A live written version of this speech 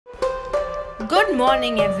Good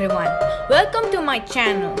morning everyone. Welcome to my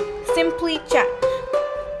channel Simply Chat.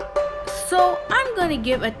 So I'm gonna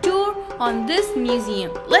give a tour on this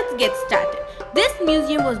museum. Let's get started. This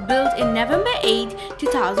museum was built in November 8,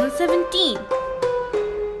 2017.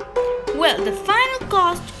 Well, the final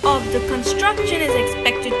cost of the construction is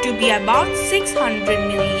expected to be about 600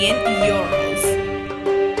 million euros.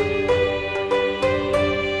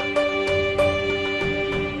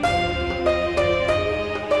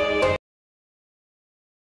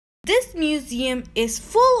 This museum is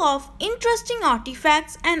full of interesting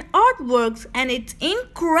artifacts and artworks, and it's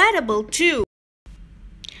incredible too.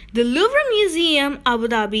 The Louvre Museum, Abu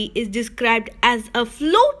Dhabi, is described as a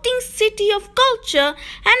floating city of culture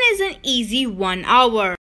and is an easy 1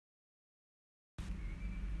 hour.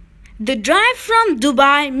 The drive from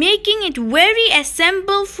Dubai, making it very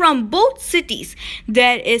accessible from both cities.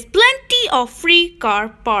 There is plenty of free car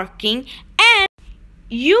parking, and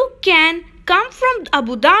you can come from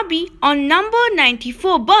Abu Dhabi on number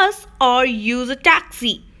 94 bus or use a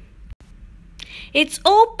taxi. It's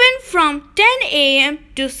open from 10 a.m.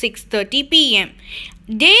 to 6:30 p.m.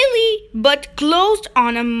 daily but closed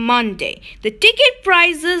on a Monday. The ticket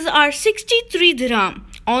prices are 63 dirham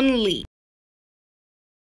only.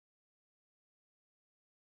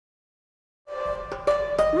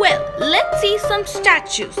 Well, let's see some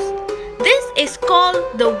statues. This is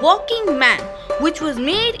called the Walking Man, which was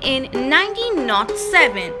made in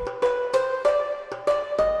 1907.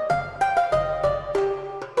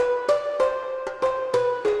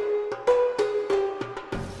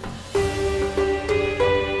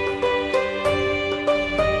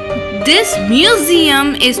 This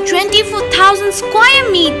museum is 24,000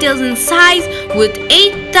 square meters in size with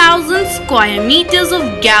 8,000 square meters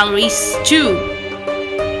of galleries too.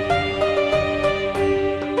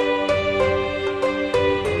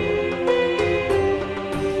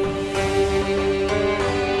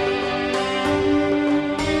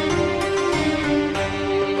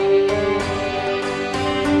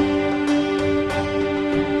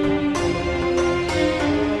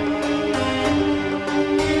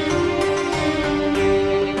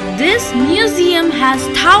 This museum has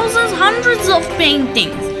thousands, hundreds of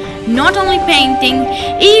paintings. Not only paintings,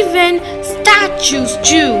 even statues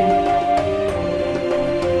too.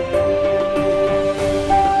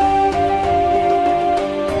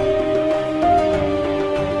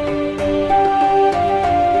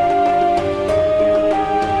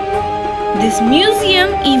 This museum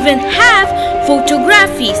even have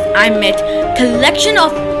photographies. I met collection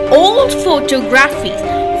of old photographies.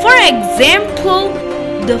 For example,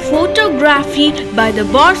 the photography by the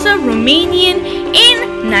Barca Romanian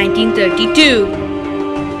in 1932.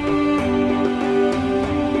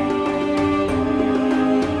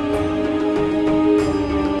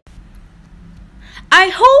 I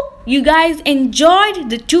hope you guys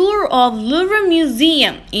enjoyed the tour of Louvre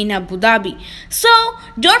Museum in Abu Dhabi. So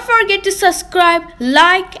don't forget to subscribe,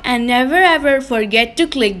 like, and never ever forget to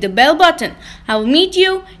click the bell button. I will meet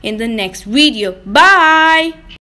you in the next video. Bye.